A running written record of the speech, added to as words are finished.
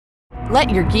Let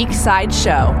your geek side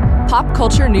show. Pop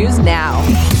culture news now.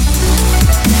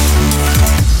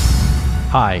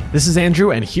 Hi, this is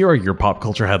Andrew, and here are your pop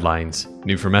culture headlines.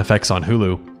 New from FX on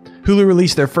Hulu. Hulu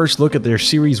released their first look at their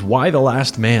series Y: The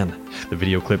Last Man. The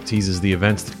video clip teases the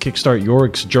events that kickstart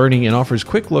Yorick's journey and offers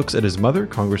quick looks at his mother,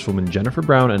 Congresswoman Jennifer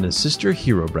Brown, and his sister,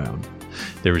 Hero Brown.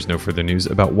 There is no further news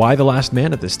about Y: The Last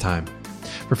Man at this time.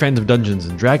 For fans of Dungeons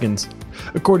 & Dragons,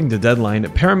 according to Deadline,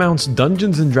 Paramount's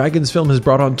Dungeons & Dragons film has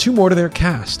brought on 2 more to their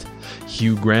cast.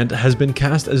 Hugh Grant has been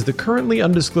cast as the currently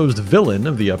undisclosed villain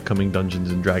of the upcoming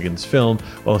Dungeons & Dragons film,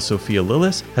 while Sophia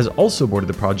Lillis has also boarded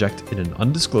the project in an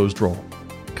undisclosed role.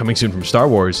 Coming soon from Star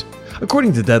Wars.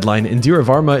 According to Deadline, Indira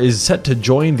Varma is set to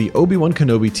join the Obi-Wan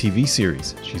Kenobi TV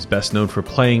series. She's best known for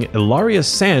playing Ilaria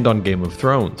Sand on Game of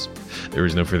Thrones. There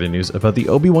is no further news about the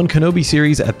Obi-Wan Kenobi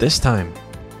series at this time.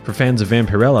 For fans of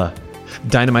Vampirella,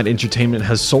 Dynamite Entertainment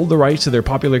has sold the rights to their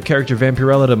popular character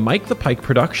Vampirella to Mike the Pike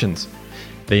Productions.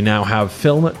 They now have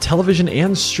film, television,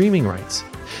 and streaming rights.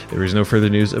 There is no further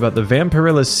news about the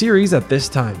Vampirella series at this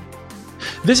time.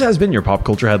 This has been your Pop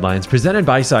Culture Headlines, presented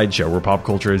by Sideshow, where pop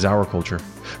culture is our culture.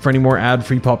 For any more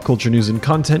ad-free pop culture news and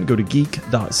content, go to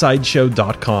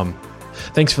geek.sideshow.com.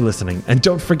 Thanks for listening, and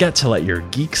don't forget to let your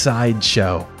geek side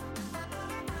show.